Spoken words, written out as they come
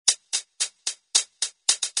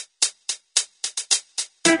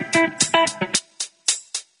This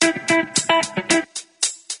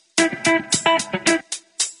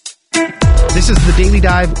is the Daily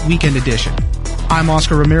Dive Weekend Edition. I'm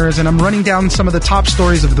Oscar Ramirez, and I'm running down some of the top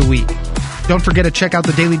stories of the week. Don't forget to check out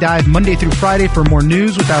the Daily Dive Monday through Friday for more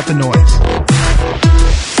news without the noise.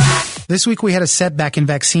 This week we had a setback in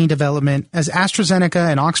vaccine development as AstraZeneca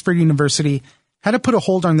and Oxford University had to put a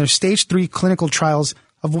hold on their stage 3 clinical trials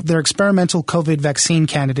of their experimental COVID vaccine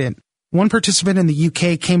candidate. One participant in the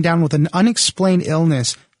UK came down with an unexplained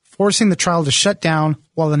illness, forcing the trial to shut down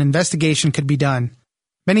while an investigation could be done.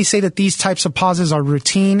 Many say that these types of pauses are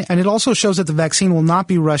routine, and it also shows that the vaccine will not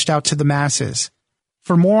be rushed out to the masses.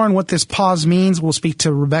 For more on what this pause means, we'll speak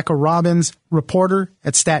to Rebecca Robbins, reporter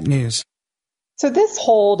at Stat News. So this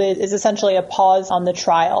hold is essentially a pause on the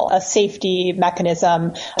trial, a safety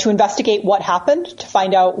mechanism to investigate what happened, to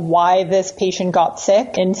find out why this patient got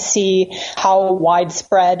sick and see how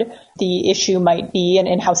widespread the issue might be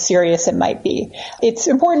and how serious it might be. It's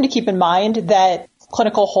important to keep in mind that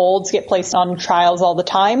clinical holds get placed on trials all the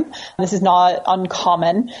time. This is not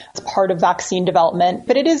uncommon. It's part of vaccine development,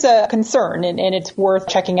 but it is a concern and it's worth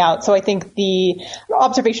checking out. So I think the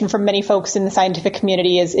observation from many folks in the scientific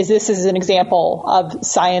community is this is an example of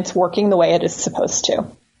science working the way it is supposed to.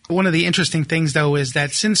 One of the interesting things, though, is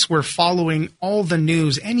that since we're following all the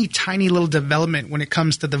news, any tiny little development when it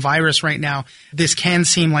comes to the virus right now, this can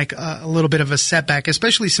seem like a little bit of a setback,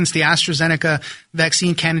 especially since the AstraZeneca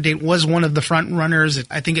vaccine candidate was one of the front runners.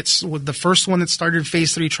 I think it's the first one that started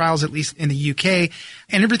phase 3 trials, at least in the UK,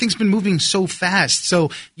 and everything's been moving so fast. So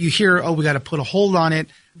you hear, we got to put a hold on it.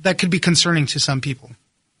 That could be concerning to some people.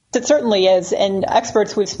 It certainly is, and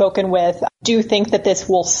experts we've spoken with do think that this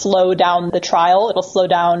will slow down the trial. It'll slow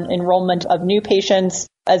down enrollment of new patients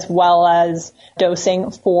as well as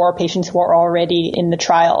dosing for patients who are already in the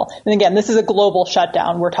trial. And again, this is a global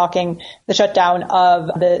shutdown. We're talking the shutdown of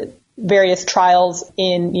the various trials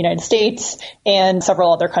in the United States and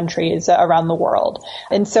several other countries around the world.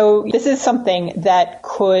 And so this is something that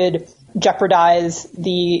could jeopardize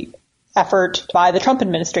the effort by the Trump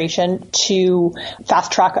administration to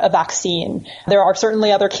fast track a vaccine. There are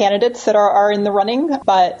certainly other candidates that are in the running,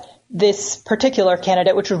 but this particular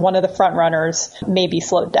candidate, which was one of the front runners, may be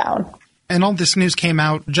slowed down. And all this news came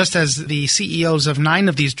out just as the CEOs of 9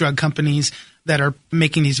 of these drug companies that are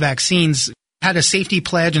making these vaccines had a safety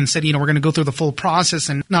pledge and said, we're going to go through the full process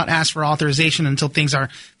and not ask for authorization until things are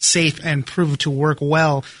safe and proved to work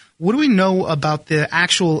well. What do we know about the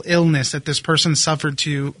actual illness that this person suffered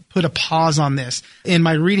to put a pause on this? In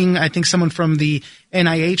my reading, I think someone from the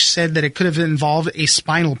NIH said that it could have involved a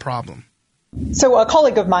spinal problem. So a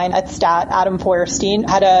colleague of mine at STAT, Adam Feuerstein,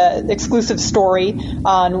 had an exclusive story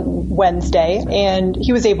on Wednesday, and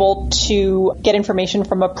he was able to get information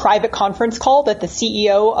from a private conference call that the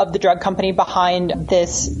CEO of the drug company behind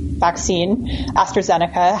this vaccine,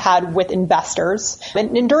 AstraZeneca, had with investors.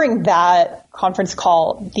 And during that conference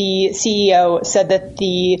call, the CEO said that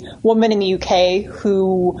the woman in the UK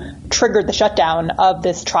who triggered the shutdown of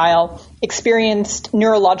this trial experienced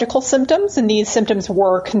neurological symptoms, and these symptoms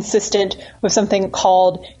were consistent with something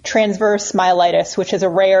called transverse myelitis, which is a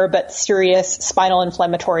rare but serious spinal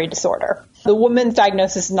inflammatory disorder. The woman's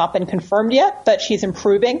diagnosis has not been confirmed yet, but she's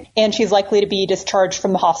improving, and she's likely to be discharged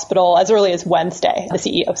from the hospital as early as Wednesday, the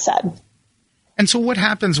CEO said. And so what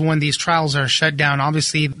happens when these trials are shut down?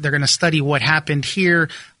 Obviously, they're going to study what happened here.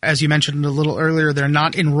 As you mentioned a little earlier, they're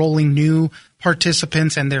not enrolling new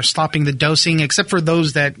participants and they're stopping the dosing, except for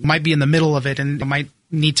those that might be in the middle of it and might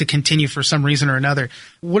need to continue for some reason or another.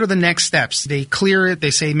 What are the next steps? They clear it.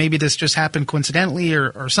 They say maybe this just happened coincidentally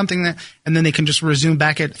or something, and then they can just resume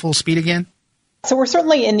back at full speed again? So we're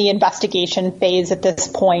certainly in the investigation phase at this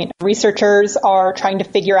point. Researchers are trying to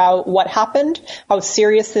figure out what happened, how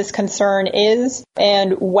serious this concern is,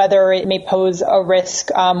 and whether it may pose a risk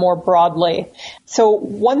more broadly. So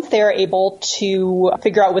once they're able to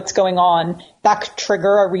figure out what's going on, that could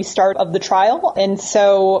trigger a restart of the trial. And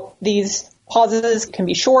so these pauses can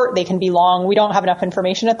be short, they can be long. We don't have enough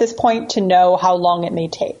information at this point to know how long it may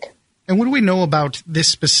take. And what do we know about this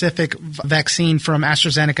specific vaccine from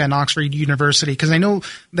AstraZeneca and Oxford University? Because I know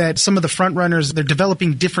that some of the front runners, they're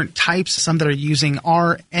developing different types, some that are using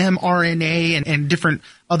mRNA and different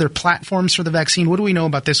other platforms for the vaccine. What do we know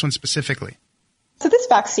about this one specifically? So this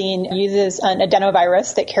vaccine uses an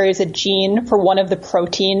adenovirus that carries a gene for one of the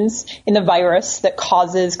proteins in the virus that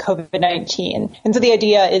causes COVID-19. And so the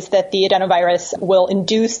idea is that the adenovirus will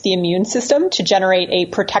induce the immune system to generate a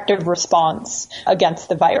protective response against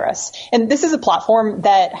the virus. And this is a platform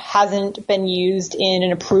that hasn't been used in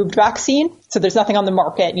an approved vaccine. So there's nothing on the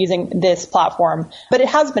market using this platform, but it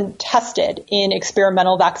has been tested in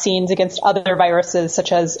experimental vaccines against other viruses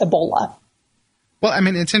such as Ebola. Well, I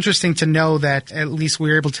mean, it's interesting to know that at least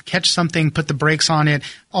we were able to catch something, put the brakes on it.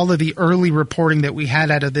 All of the early reporting that we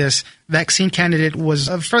had out of this vaccine candidate was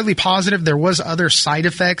fairly positive. There was other side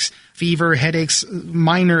effects, fever, headaches,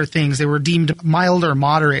 minor things. They were deemed mild or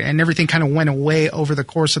moderate, and everything kind of went away over the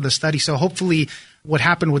course of the study. So hopefully what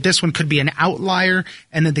happened with this one could be an outlier,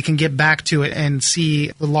 and then they can get back to it and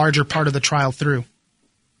see the larger part of the trial through.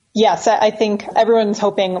 Yes, I think everyone's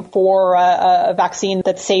hoping for a vaccine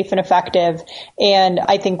that's safe and effective. And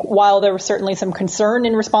I think while there was certainly some concern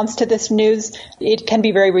in response to this news, it can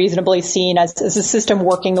be very reasonably seen as a system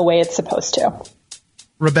working the way it's supposed to.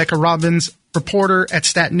 Rebecca Robbins, reporter at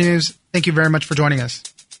Stat News, thank you very much for joining us.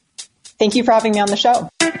 Thank you for having me on the show.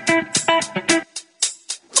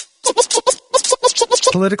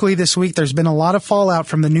 Politically this week, there's been a lot of fallout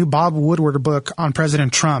from the new Bob Woodward book on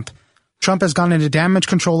President Trump. Trump has gone into damage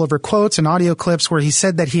control over quotes and audio clips where he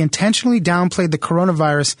said that he intentionally downplayed the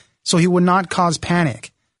coronavirus so he would not cause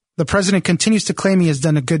panic. The president continues to claim he has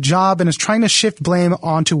done a good job and is trying to shift blame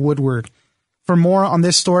onto Woodward. For more on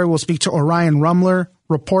this story, we'll speak to Orion Rumler,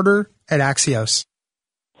 reporter at Axios.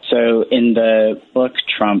 So in the book,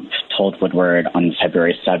 Trump told Woodward on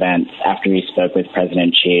February 7th, after he spoke with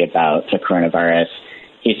President Xi about the coronavirus,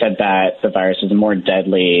 he said that the virus is more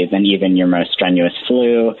deadly than even your most strenuous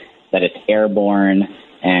flu, that it's airborne,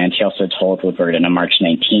 and he also told Woodward in a March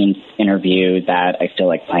 19th interview that I feel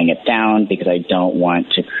like playing it down because I don't want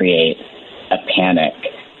to create a panic.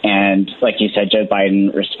 And like you said, Joe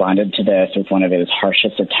Biden responded to this with one of his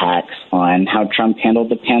harshest attacks on how Trump handled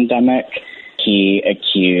the pandemic. He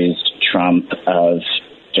accused Trump of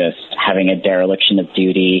just having a dereliction of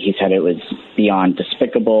duty. He said it was beyond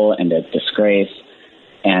despicable and a disgrace,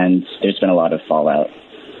 and there's been a lot of fallout.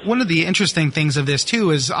 One of the interesting things of this, too,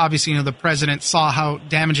 is obviously, the president saw how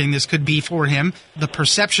damaging this could be for him. The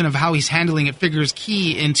perception of how he's handling it figures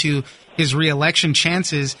key into his reelection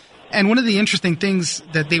chances. And one of the interesting things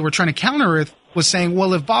that they were trying to counter with was saying,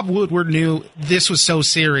 well, if Bob Woodward knew this was so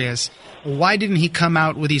serious, why didn't he come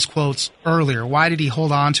out with these quotes earlier? Why did he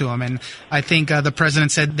hold on to them? And I think the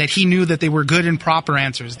president said that he knew that they were good and proper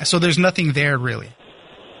answers. So there's nothing there, really.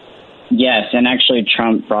 Yes, and actually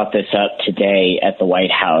Trump brought this up today at the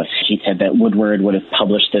White House. He said that Woodward would have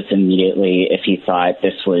published this immediately if he thought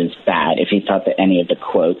this was bad, if he thought that any of the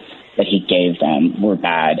quotes that he gave them were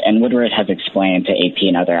bad. And Woodward has explained to AP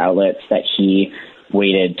and other outlets that he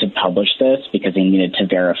waited to publish this because he needed to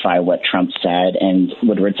verify what Trump said, and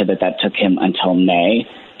Woodward said that took him until May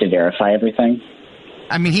to verify everything.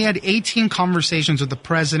 I mean, he had 18 conversations with the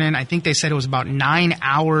president. I think they said it was about 9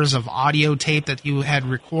 hours of audio tape that he had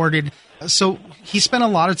recorded. So he spent a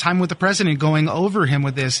lot of time with the president going over him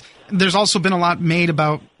with this. There's also been a lot made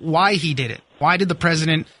about why he did it. Why did the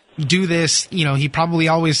president do this? He probably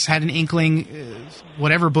always had an inkling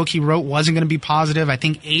whatever book he wrote wasn't going to be positive. I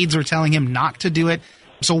think aides are telling him not to do it.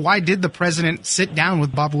 So why did the president sit down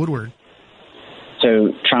with Bob Woodward? So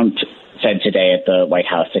Trump said today at the White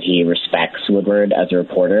House that he respects Woodward as a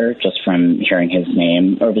reporter just from hearing his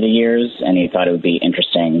name over the years, and he thought it would be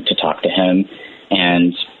interesting to talk to him.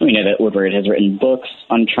 And we know that Woodward has written books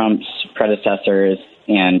on Trump's predecessors,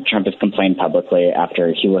 and Trump has complained publicly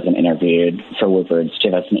after he wasn't interviewed for Woodward's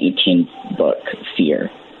 2018 book,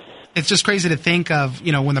 Fear. It's just crazy to think of,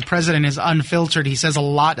 when the president is unfiltered, he says a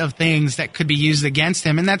lot of things that could be used against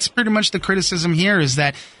him. And that's pretty much the criticism here, is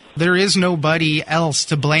that there is nobody else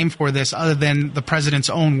to blame for this other than the president's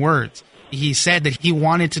own words. He said that he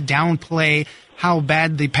wanted to downplay how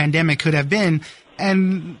bad the pandemic could have been.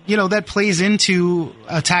 And, that plays into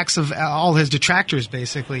attacks of all his detractors,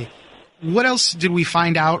 basically. What else did we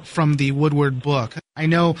find out from the Woodward book? I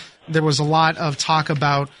know there was a lot of talk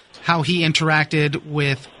about how he interacted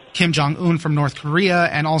with Kim Jong-un from North Korea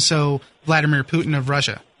and also Vladimir Putin of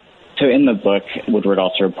Russia. So in the book, Woodward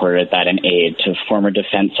also reported that an aide to former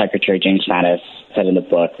Defense Secretary James Mattis said in the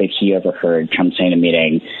book that he overheard Trump say in a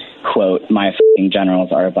meeting, quote, "My f***ing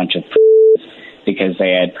generals are a bunch of because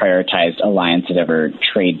they had prioritized alliances over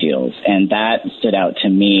trade deals. And that stood out to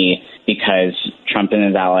me because Trump and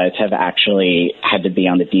his allies have actually had to be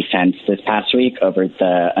on the defense this past week over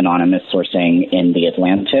the anonymous sourcing in The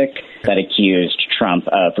Atlantic that accused Trump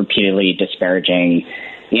of repeatedly disparaging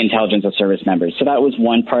the intelligence of service members. So that was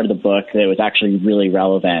one part of the book that was actually really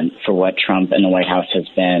relevant for what Trump and the White House has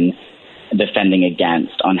been defending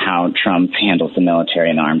against on how Trump handles the military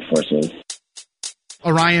and the armed forces.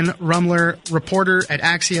 Orion Rumler, reporter at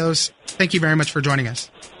Axios, thank you very much for joining us.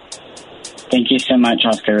 Thank you so much,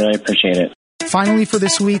 Oscar. I really appreciate it. Finally, for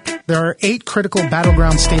this week, there are 8 critical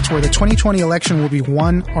battleground states where the 2020 election will be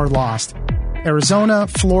won or lost. Arizona,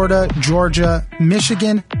 Florida, Georgia,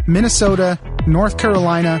 Michigan, Minnesota, North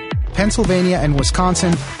Carolina, Pennsylvania, and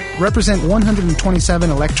Wisconsin represent 127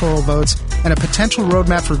 electoral votes and a potential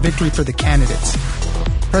roadmap for victory for the candidates.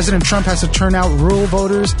 President Trump has to turn out rural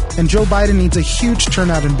voters, and Joe Biden needs a huge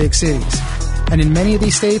turnout in big cities. And in many of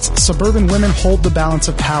these states, suburban women hold the balance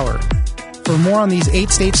of power. For more on these 8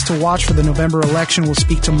 states to watch for the November election, we'll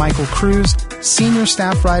speak to Michael Cruz, senior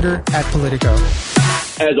staff writer at Politico.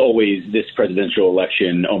 As always, this presidential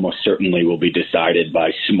election almost certainly will be decided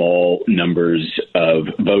by small numbers of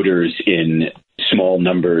voters in small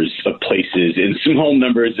numbers of places, in small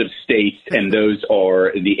numbers of states, and those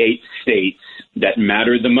are the 8 states that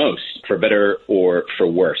matter the most, for better or for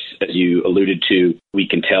worse. As you alluded to, we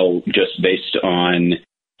can tell just based on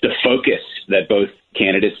the focus that both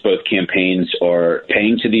candidates, both campaigns are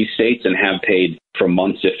paying to these states and have paid for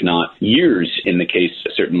months, if not years, in the case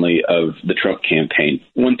certainly of the Trump campaign.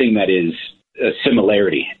 One thing that is a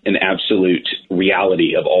similarity, an absolute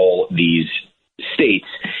reality of all these states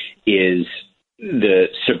is the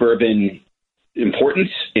suburban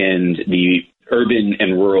importance and the urban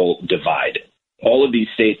and rural divide. All of these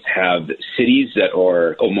states have cities that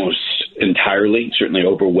are almost entirely, certainly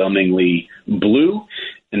overwhelmingly blue.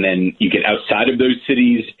 And then you get outside of those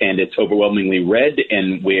cities and it's overwhelmingly red.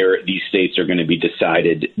 And where these states are going to be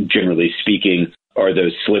decided, generally speaking, are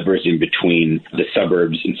those slivers in between the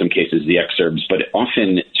suburbs, in some cases the exurbs, but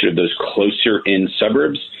often sort of those closer in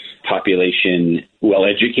suburbs, population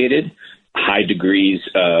well-educated, high degrees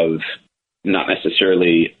of not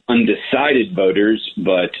necessarily undecided voters,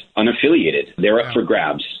 but unaffiliated. They're up for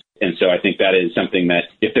grabs. And so I think that is something that,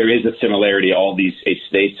 if there is a similarity, all these 8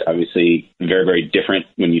 states, obviously very, very different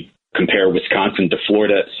when you compare Wisconsin to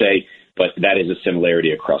Florida, say, but that is a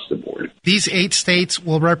similarity across the board. These 8 states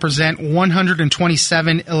will represent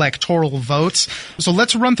 127 electoral votes. So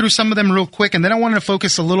let's run through some of them real quick. And then I wanted to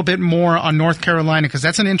focus a little bit more on North Carolina, because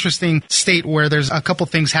that's an interesting state where there's a couple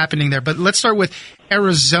things happening there. But let's start with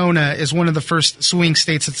Arizona is one of the first swing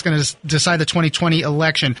states that's going to decide the 2020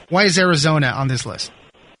 election. Why is Arizona on this list?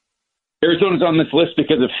 Arizona's on this list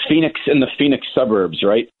because of Phoenix and the Phoenix suburbs,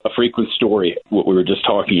 right? A frequent story, what we were just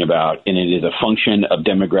talking about. And it is a function of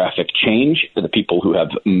demographic change for the people who have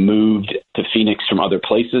moved to Phoenix from other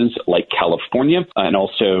places like California, and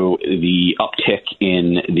also the uptick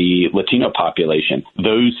in the Latino population.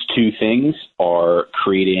 Those 2 things are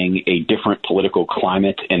creating a different political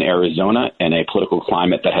climate in Arizona, and a political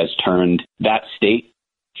climate that has turned that state,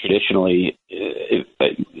 traditionally a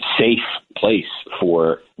safe place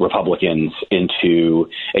for Republicans, into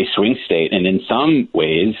a swing state. And in some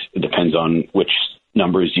ways, it depends on which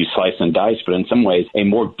numbers you slice and dice, but in some ways, a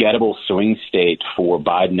more gettable swing state for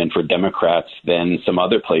Biden and for Democrats than some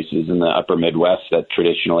other places in the upper Midwest that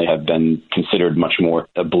traditionally have been considered much more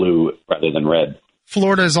blue rather than red.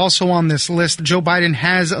 Florida is also on this list. Joe Biden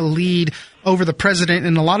has a lead over the president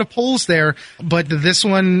in a lot of polls there, but this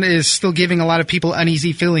one is still giving a lot of people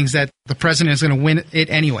uneasy feelings that the president is going to win it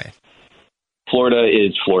anyway. Florida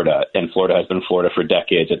is Florida, and Florida has been Florida for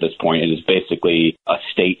decades at this point. It is basically a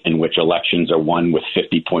state in which elections are won with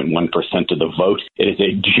 50.1% of the vote. It is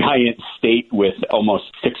a giant state with almost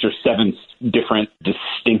 6 or 7 different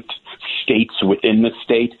distinct states within the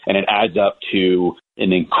state, and it adds up to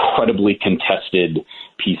an incredibly contested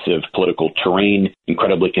piece of political terrain,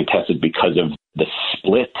 incredibly contested because of the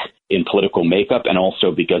split in political makeup and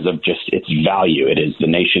also because of just its value. It is the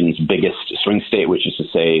nation's biggest swing state, which is to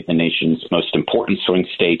say the nation's most important swing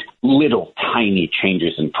state. Little tiny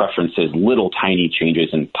changes in preferences, little tiny changes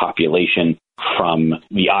in population from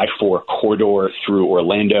the I-4 corridor through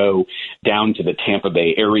Orlando down to the Tampa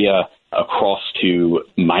Bay area, across to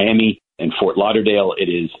Miami and Fort Lauderdale. It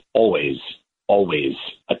is always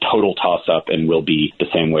a total toss-up and will be the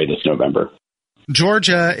same way this November.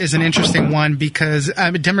 Georgia is an interesting one because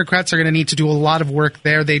Democrats are going to need to do a lot of work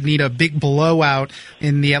there. They need a big blowout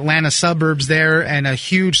in the Atlanta suburbs there and a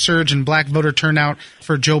huge surge in black voter turnout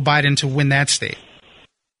for Joe Biden to win that state.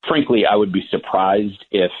 Frankly, I would be surprised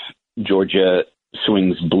if Georgia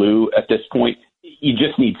swings blue at this point. You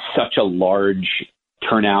just need such a large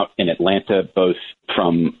turnout in Atlanta, both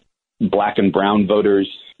from black and brown voters,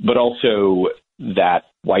 but also that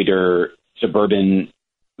whiter suburban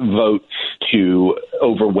vote to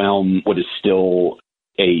overwhelm what is still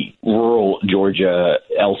a rural Georgia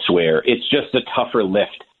elsewhere. It's just a tougher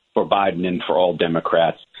lift for Biden and for all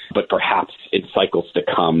Democrats. But perhaps in cycles to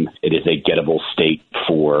come, it is a gettable state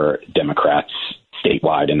for Democrats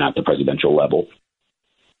statewide and at the presidential level.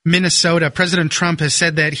 Minnesota, President Trump has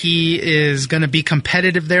said that he is going to be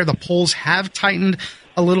competitive there. The polls have tightened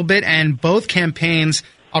a little bit, and both campaigns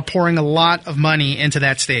are pouring a lot of money into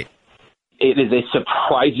that state. It is a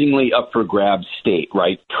surprisingly up for grabs state,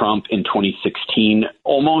 right? Trump in 2016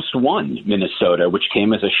 almost won Minnesota, which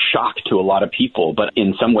came as a shock to a lot of people. But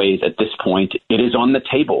in some ways, at this point, it is on the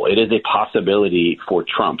table. It is a possibility for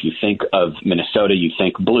Trump. You think of Minnesota, you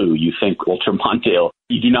think blue, you think Walter Mondale.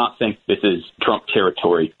 You do not think this is Trump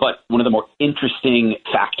territory. But one of the more interesting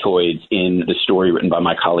factoids in the story written by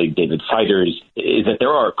my colleague David Siders is that there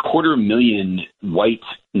are 250,000 white,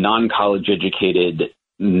 non-college educated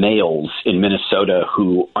males in Minnesota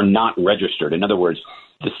who are not registered. In other words,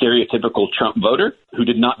 the stereotypical Trump voter who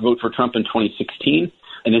did not vote for Trump in 2016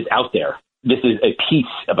 and is out there. This is a piece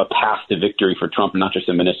of a path to victory for Trump, not just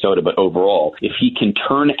in Minnesota, but overall. If he can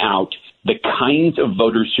turn out the kinds of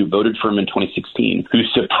voters who voted for him in 2016, who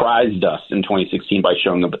surprised us in 2016 by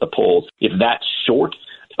showing up at the polls, if that sort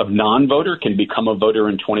of non-voter can become a voter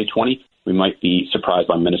in 2020, we might be surprised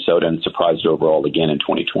by Minnesota and surprised overall again in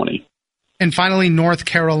 2020. And finally, North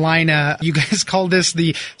Carolina. You guys call this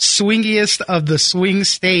the swingiest of the swing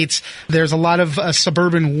states. There's a lot of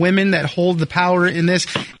suburban women that hold the power in this.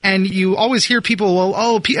 And you always hear people,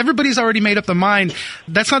 well, everybody's already made up their mind.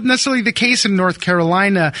 That's not necessarily the case in North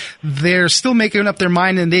Carolina. They're still making up their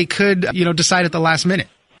mind, and they could, decide at the last minute.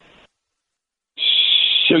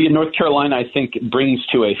 So North Carolina, I think, brings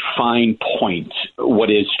to a fine point what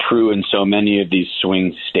is true in so many of these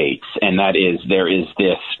swing states, and that is there is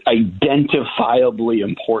this identifiably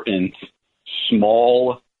important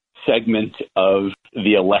small segment of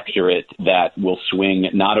the electorate that will swing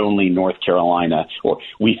not only North Carolina, or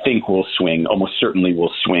we think will swing, almost certainly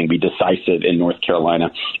will swing, be decisive in North Carolina,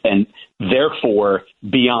 and therefore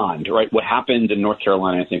beyond, right? What happened in North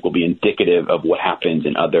Carolina, I think, will be indicative of what happens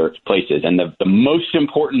in other places. And the most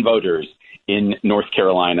important voters in North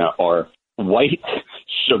Carolina are white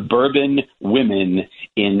suburban women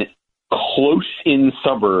in close-in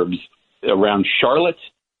suburbs around Charlotte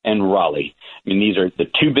and Raleigh. I mean, these are the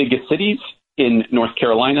two biggest cities in North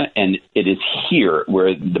Carolina, and it is here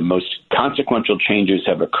where the most consequential changes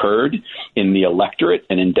have occurred in the electorate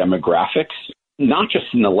and in demographics, not just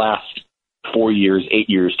in the last 4 years, 8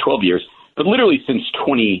 years, 12 years, but literally since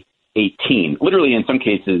 2018, literally in some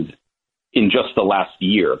cases in just the last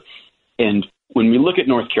year. And when we look at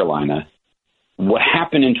North Carolina, what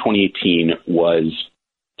happened in 2018 was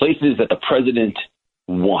places that the president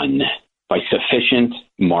won by sufficient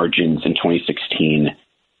margins in 2016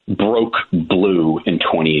 broke blue in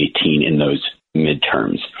 2018 in those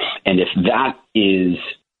midterms. And if that is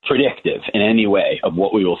predictive in any way of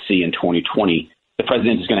what we will see in 2020, the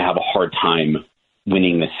president is going to have a hard time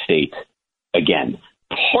winning the state again,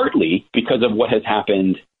 partly because of what has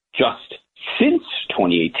happened just since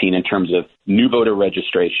 2018 in terms of new voter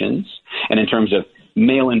registrations and in terms of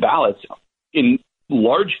mail-in ballots, in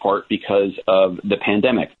large part because of the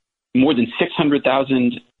pandemic. More than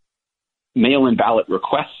 600,000 mail-in ballot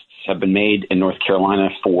requests have been made in North Carolina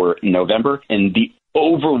for November, and the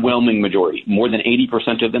overwhelming majority, more than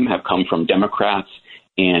 80% of them, have come from Democrats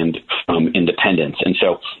and from independents. And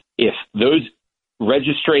so if those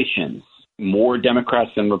registrations, more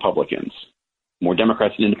Democrats than Republicans, more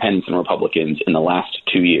Democrats and independents than Republicans in the last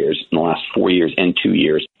 2 years, in the last 4 years and 2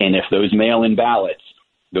 years, and if those mail-in ballots,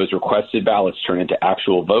 those requested ballots turn into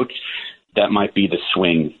actual votes, that might be the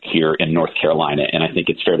swing here in North Carolina. And I think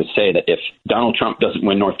it's fair to say that if Donald Trump doesn't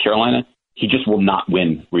win North Carolina, he just will not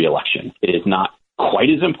win re-election. It is not quite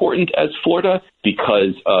as important as Florida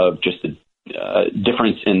because of just the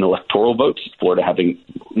difference in electoral votes, Florida having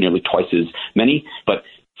nearly twice as many. But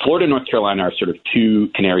Florida and North Carolina are sort of two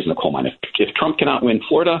canaries in the coal mine. If Trump cannot win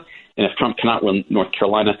Florida, and if Trump cannot win North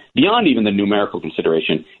Carolina, beyond even the numerical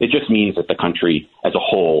consideration, it just means that the country as a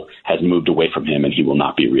whole has moved away from him and he will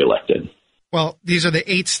not be reelected. Well, these are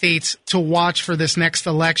the 8 states to watch for this next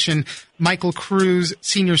election. Michael Cruz,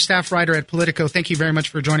 senior staff writer at Politico, thank you very much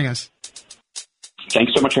for joining us.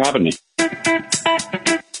 Thanks so much for having me.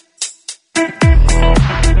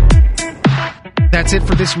 That's it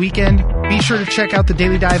for this weekend. Be sure to check out the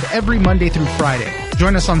Daily Dive every Monday through Friday.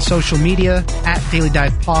 Join us on social media at Daily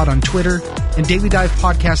Dive Pod on Twitter and Daily Dive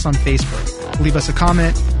Podcast on Facebook. Leave us a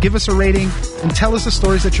comment, give us a rating, and tell us the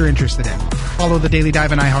stories that you're interested in. Follow the Daily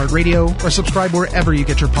Dive on iHeartRadio or subscribe wherever you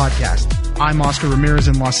get your podcast. I'm Oscar Ramirez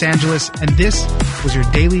in Los Angeles, and this was your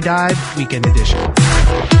Daily Dive Weekend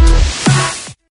Edition.